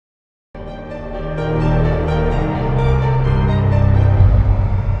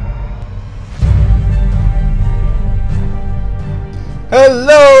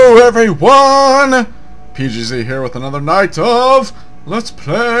Hello everyone! PGZ here with another night of Let's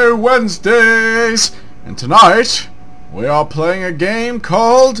Play Wednesdays! And tonight, we are playing a game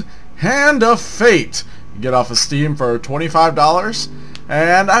called Hand of Fate. You get off of Steam for $25,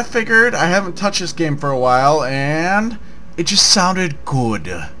 and I figured I haven't touched this game for a while, and it just sounded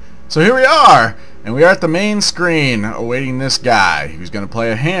good. So here we are, and we are at the main screen awaiting this guy who's going to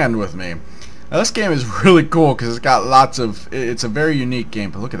play a hand with me. Now this game is really cool because it's got lots of, it's a very unique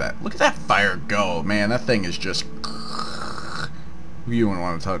game, but look at that. Look at that fire go, man. That thing is just, you wouldn't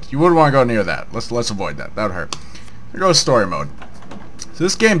want to touch, you wouldn't want to go near that. Let's avoid that. That would hurt. Here goes story mode. So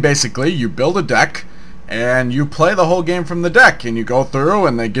this game basically, you build a deck and you play the whole game from the deck, and you go through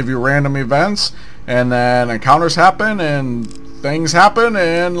and they give you random events, and then encounters happen and things happen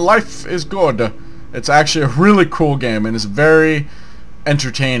and life is good. It's actually a really cool game, and it's very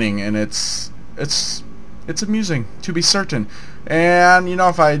entertaining, and it's amusing, to be certain. And you know,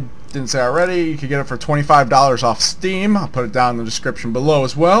 if I didn't say already, you can get it for $25 off Steam. I'll put it down in the description below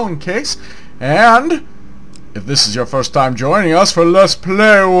as well in case. And if this is your first time joining us for Let's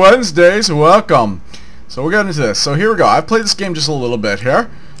Play Wednesdays, welcome. So we'll get into this. So here we go. I've played this game just a little bit here,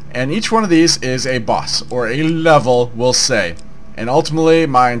 and each one of these is a boss or a level, we'll say. And ultimately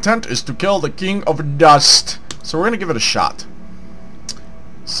my intent is to kill the King of Dust. So we're gonna give it a shot.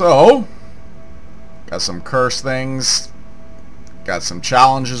 So got some curse things, got some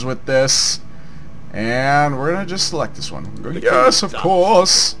challenges with this, and we're gonna just select this one. Yes, of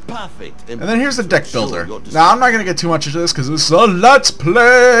course. Perfect. And then here's the deck builder. Now I'm not gonna get too much into this because this is a Let's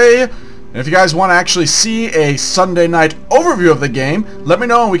Play. And if you guys want to actually see a Sunday night overview of the game, let me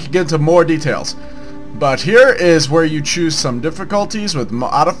know and we can get into more details. But here is where you choose some difficulties with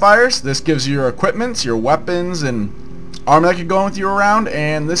modifiers. This gives you your equipments, your weapons, and armor that can go with you around,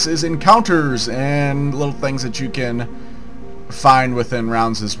 and this is encounters and little things that you can find within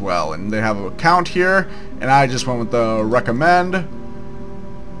rounds as well. And they have a count here, and I just went with the recommend.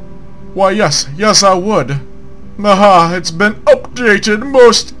 Why yes, I would. Haha, it's been updated,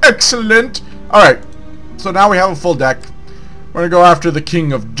 most excellent. Alright, so now we have a full deck. We're gonna go after the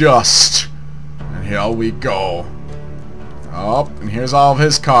King of Dust. And here we go. Oh, and here's all of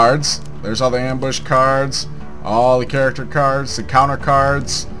his cards. There's all the ambush cards, all the character cards, the counter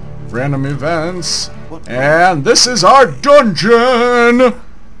cards, random events, and this is our dungeon!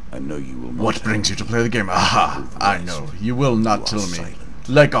 I know you will not. What brings you to play the game? Aha, I know. You will not tell me.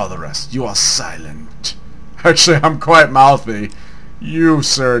 Like all the rest, you are silent. Actually, I'm quite mouthy. You,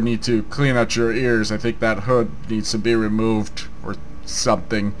 sir, need to clean out your ears. I think that hood needs to be removed or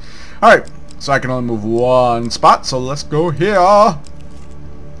something. Alright, so I can only move one spot, so let's go here.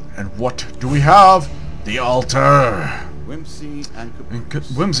 And what do we have? The altar. Whimsy and caprice.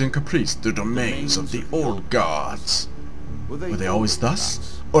 Whimsy and caprice, the domains of the old gods. Were they always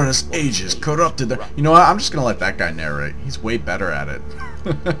thus? Or has ages corrupted their... You know what, I'm just gonna let that guy narrate. He's way better at it.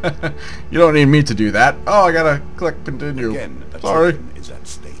 You don't need me to do that. Oh, I gotta click continue. Again, sorry. is at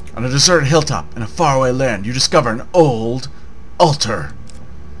stake. On a deserted hilltop in a faraway land, you discover an old altar.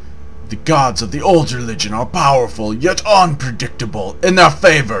 The gods of the old religion are powerful, yet unpredictable in their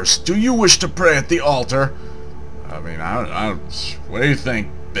favors. Do you wish to pray at the altar? I mean, I don't, what do you think,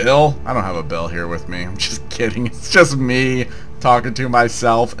 Bill? I don't have a Bill here with me. I'm just kidding. It's just me talking to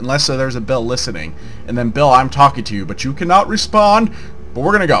myself, unless there's a Bill listening. And then, Bill, I'm talking to you, but you cannot respond. But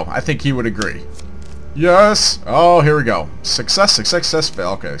we're gonna go. I think he would agree. Yes. Oh, here we go. Success,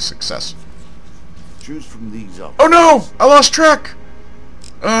 fail. Okay, success. Choose from these up. Oh no! I lost track!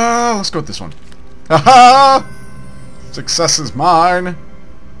 Let's go with this one. Haha! Success is mine.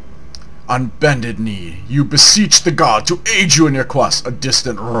 On bended knee, you beseech the god to aid you in your quest. A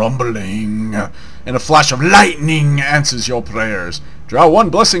distant rumbling and a flash of lightning answers your prayers. Draw one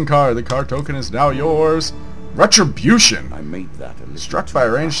blessing card. The card token is now yours. Retribution. I made that a Struck by a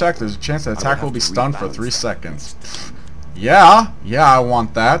ranged attack, there's a chance the attack will be stunned for 3 seconds. Yeah, I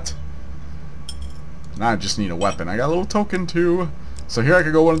want that. Now I just need a weapon. I got a little token too. So here I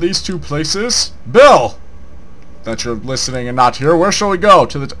could go one of these two places. Bill! That you're listening and not here. Where shall we go?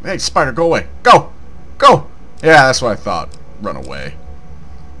 To the... Hey, spider, go away. Go! Go! Yeah, that's what I thought. Run away.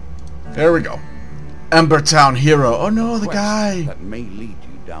 There we go. Embertown hero. Oh no, the guy! That may lead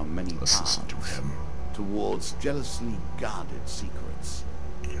you down many Let's listen to him. Towards jealously guarded secrets.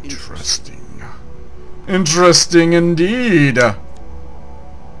 Interesting. Interesting indeed.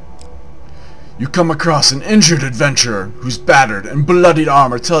 You come across an injured adventurer whose battered and bloodied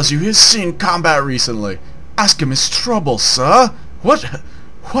armor tells you he has seen combat recently. Ask him his trouble, sir.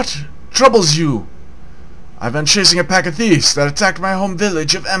 What troubles you? I've been chasing a pack of thieves that attacked my home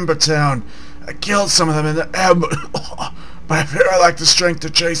village of Embertown. I killed some of them in the but I fear I lack the strength to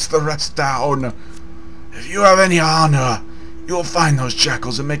chase the rest down. If you have any honor, you will find those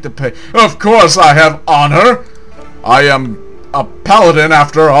jackals and make them pay. Of course I have honor! I am a paladin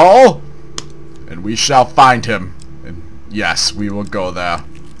after all! And we shall find him. And yes, we will go there.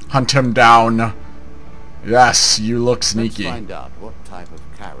 Hunt him down. Yes, you look sneaky. Let's find out what type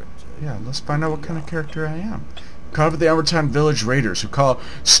of character. Yeah, let's find out what kind of character I am. Caught up with the Ambertown Village Raiders who call,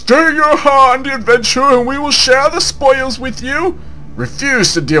 "Stay your hand, adventure, and we will share the spoils with you."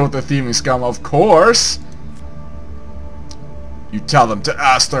 Refuse to deal with the thieving scum, of course. You tell them to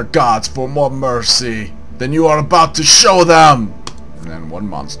ask their gods for more mercy than you are about to show them. And then one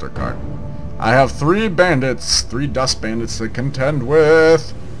monster card. I have 3 bandits, 3 dust bandits to contend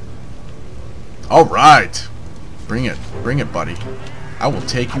with. Alright. Bring it, buddy. I will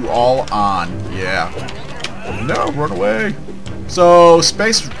take you all on. Yeah. No, run away. So,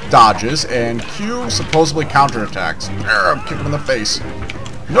 space dodges, and Q supposedly counterattacks. Kick him in the face.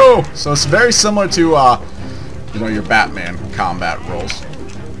 No! So it's very similar to, you know, your Batman combat rolls.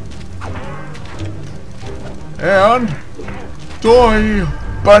 And...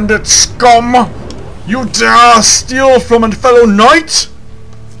 die, bandit scum! You dare steal from a fellow knight?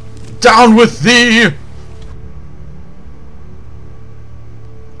 Down with thee!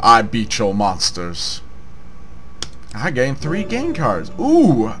 I beat your monsters. I gained 3 game cards.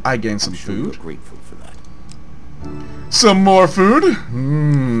 Ooh, I gained some food. You're grateful for that. Some more food.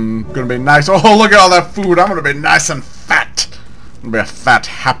 Gonna be nice. Oh, look at all that food. I'm gonna be nice and fat. I'm gonna be a fat,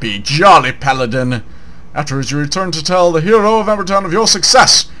 happy, jolly paladin. Afterwards, you return to tell the hero of Ambertown of your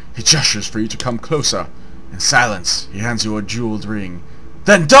success. He gestures for you to come closer. In silence, he hands you a jeweled ring.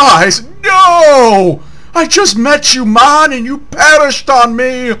 Then dies? No! I just met you, man, and you perished on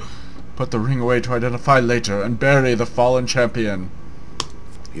me! Put the ring away to identify later and bury the fallen champion.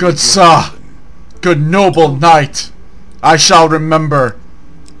 Good sir! Good noble knight! I shall remember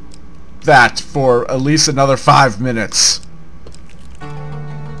that for at least another 5 minutes.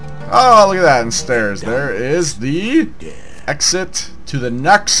 Oh, look at that, and stairs. There is the exit to the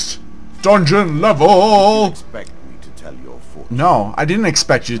next dungeon level. Expect me to tell your fortune. No, I didn't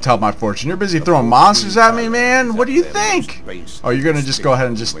expect you to tell my fortune. You're busy throwing monsters at me, man. What do you think? Oh, you're gonna just go ahead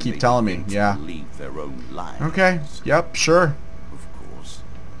and just keep telling me. Yeah. Okay. Yep, sure. Of course.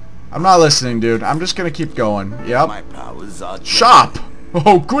 I'm not listening, dude. I'm just gonna keep going. Yep. My powers are Shop!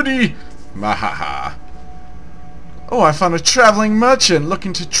 Oh, goody! Mahaha. Oh, I found a traveling merchant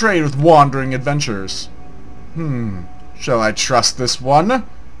looking to trade with wandering adventurers. Shall I trust this one?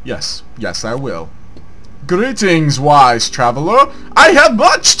 Yes, I will. Greetings, wise traveler. I have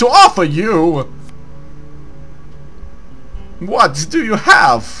much to offer you. What do you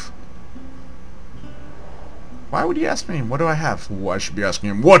have? Why would he ask me? What do I have? Oh, I should be asking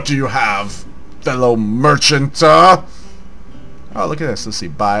him, what do you have, fellow merchant? Oh, look at this. Let's see.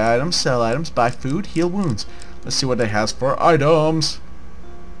 Buy items, sell items, buy food, heal wounds. Let's see what they has for items.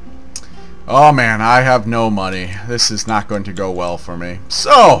 Oh man, I have no money. This is not going to go well for me.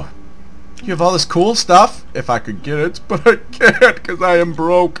 So, you have all this cool stuff, if I could get it, but I can't because I am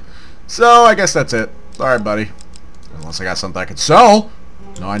broke. So, I guess that's it. Sorry, buddy. Unless I got something I could sell.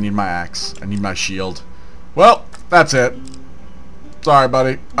 No, I need my axe. I need my shield. Well, that's it. Sorry,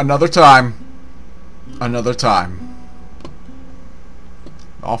 buddy. Another time. Another time.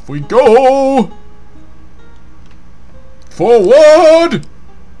 Off we go! Forward!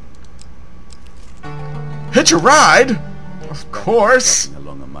 Hitch a ride? Of course.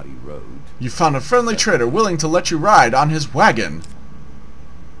 Along a muddy road. You found a friendly trader willing to let you ride on his wagon.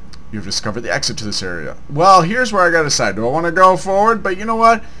 You've discovered the exit to this area. Well, here's where I gotta decide. Do I want to go forward? But you know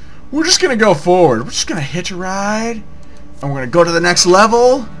what? We're just gonna go forward. We're just gonna hitch a ride. And we're gonna go to the next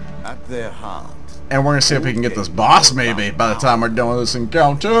level. At their heart. And we're gonna see if we can get this boss maybe by the time we're done with this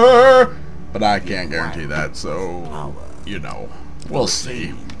encounter. But I can't guarantee that, so, you know, we'll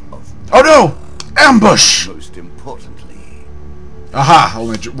see. Oh no! Ambush! Most importantly. Aha!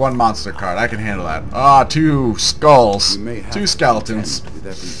 Only 1 monster card. I can handle that. Ah, 2 skulls. 2 skeletons. With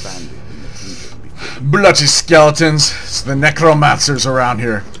every bandit in the kingdom. Bloody skeletons. It's the necromancers around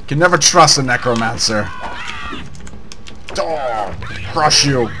here. Can never trust a necromancer. Oh, crush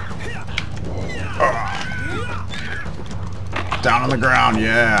you. Down on the ground,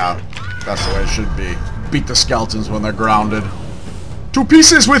 yeah. That's the way it should be. Beat the skeletons when they're grounded. 2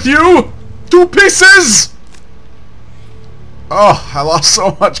 pieces with you! 2 pieces! Oh, I lost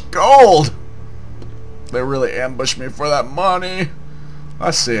so much gold! They really ambushed me for that money.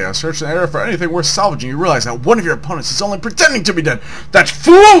 Let's see, I searched the area for anything worth salvaging. You realize that one of your opponents is only pretending to be dead. That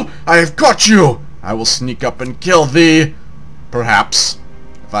fool! I have caught you! I will sneak up and kill thee. Perhaps.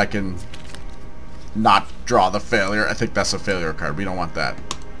 If I can not draw the failure. I think that's a failure card. We don't want that.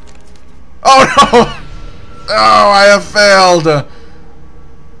 Oh no! Oh, I have failed!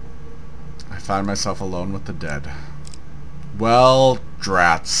 I find myself alone with the dead. Well,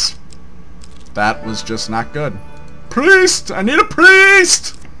 drats. That was just not good. Priest! I need a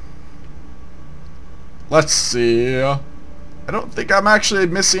priest! Let's see. I don't think I'm actually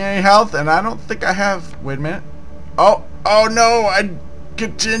missing any health, and I don't think I have... Wait a minute. Oh no! I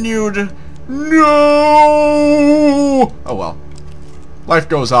continued. No! Oh well. Life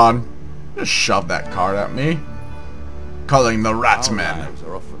goes on. Just shove that card at me. Calling the Ratsmen.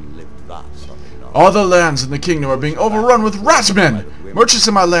 All the lands in the kingdom are being overrun with Ratsmen! Merchants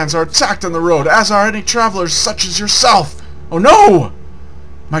in my lands are attacked on the road, as are any travelers such as yourself! Oh no!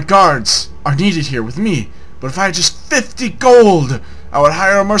 My guards are needed here with me, but if I had just 50 gold, I would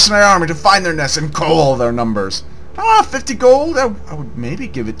hire a mercenary army to find their nests and cull their numbers. 50 gold? I would maybe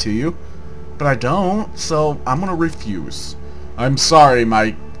give it to you, but I don't, so I'm gonna refuse. I'm sorry,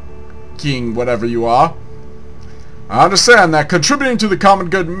 my king, whatever you are. I understand that contributing to the common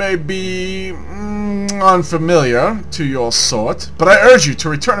good may be unfamiliar to your sort, but I urge you to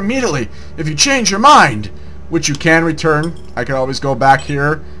return immediately if you change your mind, which you can return. I can always go back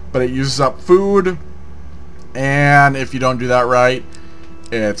here, but it uses up food, and if you don't do that right,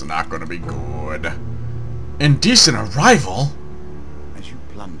 it's not going to be good. Indecent arrival? As you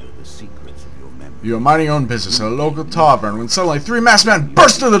plunder the secrets of your memory, You are minding your own business at a local tavern when suddenly 3 masked men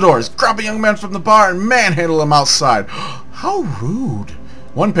burst through the doors, grab a young man from the bar, and manhandle him outside. How rude.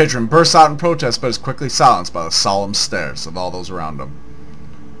 One patron bursts out in protest, but is quickly silenced by the solemn stares of all those around him.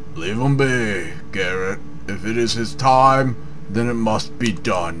 Leave him be, Garrett. If it is his time, then it must be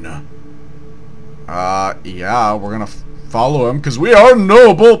done. Yeah, we're gonna follow him, because we are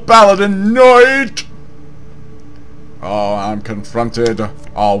noble paladin knight! Oh, I'm confronted,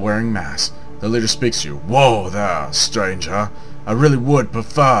 all wearing masks. The leader speaks to you. Whoa there, stranger. I really would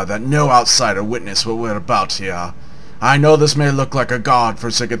prefer that no outsider witness what we're about here. I know this may look like a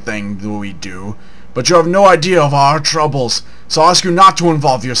god-forsaken thing that we do, but you have no idea of our troubles, so I ask you not to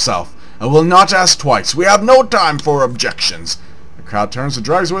involve yourself. I will not ask twice. We have no time for objections. The crowd turns and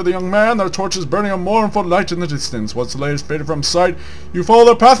drags away the young man, their torches burning a mournful light in the distance. Once the light is faded from sight, you follow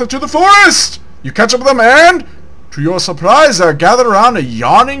their path into the forest! You catch up with them and... to your surprise, they're gathered around a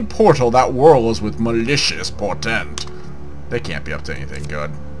yawning portal that whirls with malicious portent. They can't be up to anything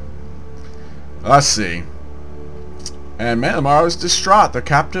good. Let's see. And Manamar is distraught. Their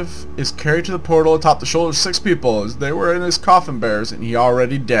captive is carried to the portal atop the shoulders of 6 people as they were in his coffin bearers and he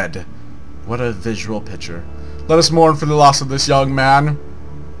already dead. What a visual picture. Let us mourn for the loss of this young man.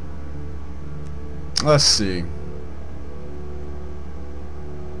 Let's see.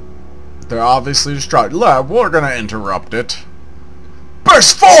 They're obviously distraught. Look, we're gonna interrupt it.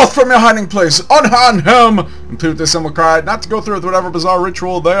 Burst forth from your hiding place! Unhand him! And plead with the symbol cried, not to go through with whatever bizarre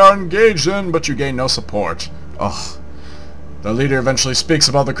ritual they are engaged in, but you gain no support. Ugh. The leader eventually speaks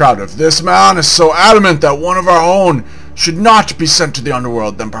above the crowd. If this man is so adamant that one of our own should not be sent to the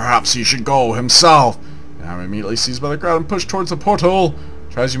underworld, then perhaps he should go himself. And I'm immediately seized by the crowd and pushed towards the portal.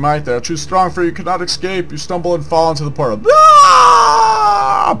 Try as you might, they are too strong for you, cannot escape. You stumble and fall into the portal.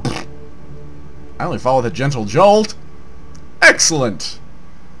 Ah! I only fall with a gentle jolt. Excellent.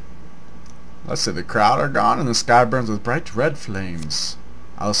 Let's say the crowd are gone and the sky burns with bright red flames.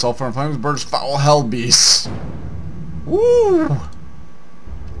 Out of sulfur and flames burns foul hell beasts. Woo!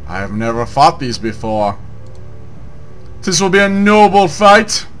 I have never fought these before. This will be a noble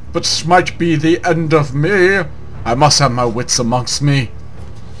fight, but this might be the end of me. I must have my wits amongst me.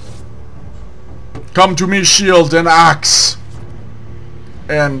 Come to me, shield and axe.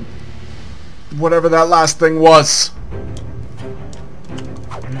 And whatever that last thing was.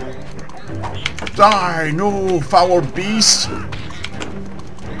 Die, no foul beast.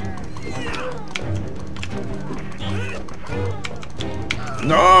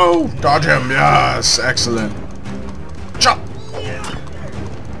 No! Dodge him, yes! Excellent. Chop!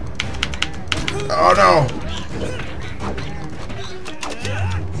 Oh no!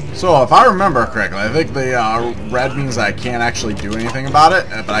 So, if I remember correctly, I think the red means that I can't actually do anything about it,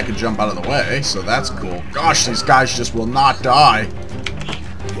 but I can jump out of the way, so that's cool. Gosh, these guys just will not die.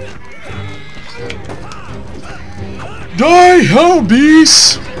 Die, hell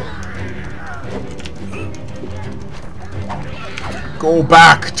beasts! Go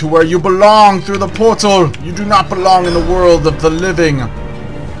back to where you belong through the portal. You do not belong in the world of the living.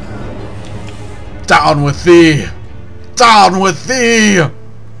 Down with thee. Down with thee.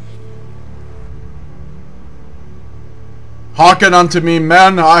 Hearken unto me,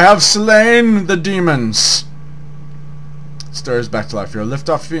 men. I have slain the demons. stirs back to life. You're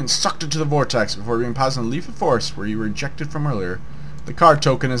lifted off your feet and sucked into the vortex before being passed in a leaf of force where you were ejected from earlier. The card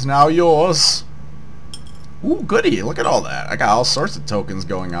token is now yours. Ooh, goody. Look at all that. I got all sorts of tokens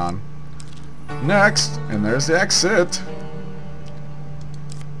going on. Next, and there's the exit.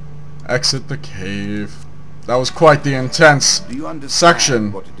 Exit the cave. That was quite the intense Do you understand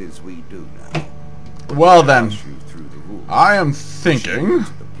section. what it is we do now? Well then, Pass you through the rules. I am thinking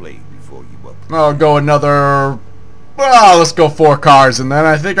The plague before you were I'll go another... Well, let's go 4 cars, and then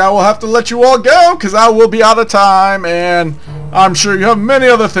I think I will have to let you all go, because I will be out of time, and I'm sure you have many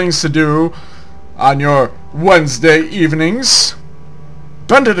other things to do on your Wednesday evenings.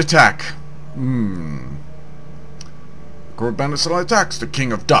 Bandit attack. Group of bandits suddenly attacks. The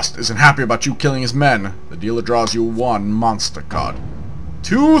King of Dust isn't happy about you killing his men. The dealer draws you 1 monster card.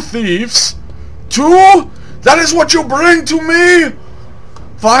 2 thieves. 2? That is what you bring to me?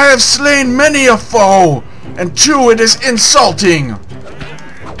 For I have slain many a foe, and 2 it is insulting.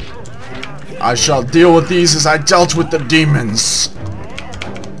 I shall deal with these as I dealt with the demons.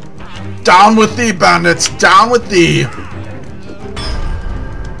 Down with thee, bandits! Down with thee!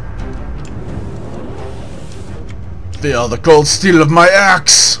 Feel the cold steel of my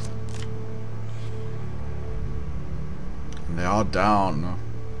axe! And they are down.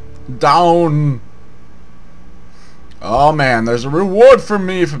 Down! Oh man, there's a reward for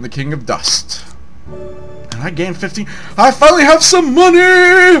me from the King of Dust. And I gained 15. I finally have some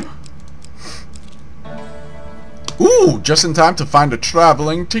money! Ooh, just in time to find a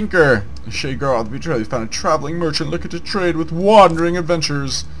traveling tinker. A shady girl on the beach trail found a traveling merchant looking to trade with wandering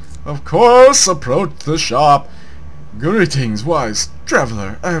adventures. Of course, approach the shop. Greetings, wise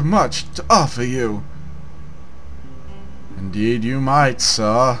traveler. I have much to offer you. Indeed you might,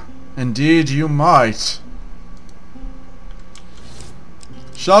 sir. Indeed you might.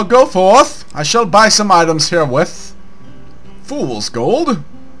 Shall go forth. I shall buy some items herewith. Fool's gold.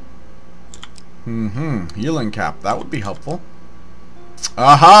 Healing cap. That would be helpful.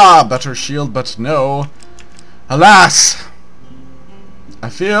 Aha! Better shield, but no. Alas! I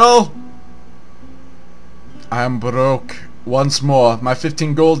feel I am broke. Once more, my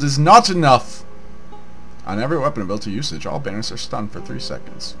 15 gold is not enough. On every weapon ability usage, all banners are stunned for 3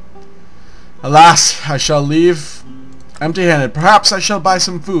 seconds. Alas, I shall leave empty-handed. Perhaps I shall buy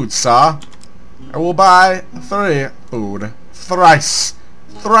some food, sir. I will buy 3 food. Thrice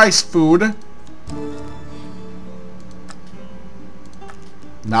food.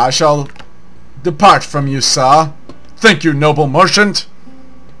 Now I shall depart from you, sir. Thank you, noble merchant.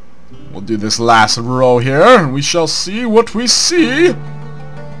 We'll do this last row here, and we shall see what we see.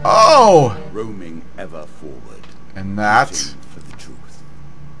 Oh! roaming ever forward. And that For the truth.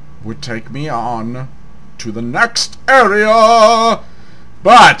 would take me on to the next area.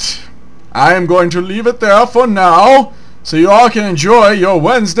 But I am going to leave it there for now, so you all can enjoy your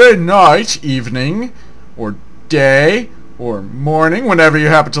Wednesday night, evening, or day, or morning, whenever you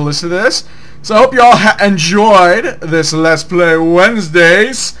happen to listen to this. So I hope you all enjoyed this Let's Play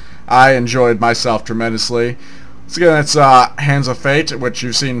Wednesdays. I enjoyed myself tremendously. Once again, it's Hands of Fate, which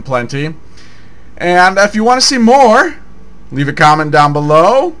you've seen plenty. And if you want to see more, leave a comment down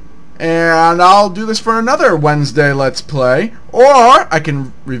below, and I'll do this for another Wednesday Let's Play. Or I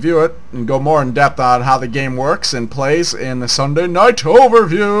can review it and go more in depth on how the game works and plays in the Sunday Night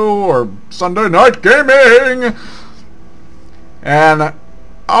Overview, or Sunday Night Gaming. And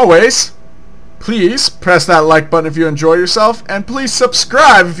always, please press that like button if you enjoy yourself, and please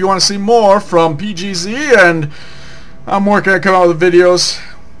subscribe if you want to see more from PGZ. And I'm working to come out with videos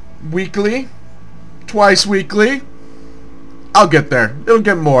weekly, twice weekly. I'll get there. It'll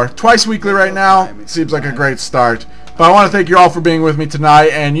get more. Twice weekly right now seems like a great start. But I want to thank you all for being with me tonight,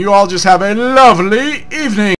 and you all just have a lovely evening.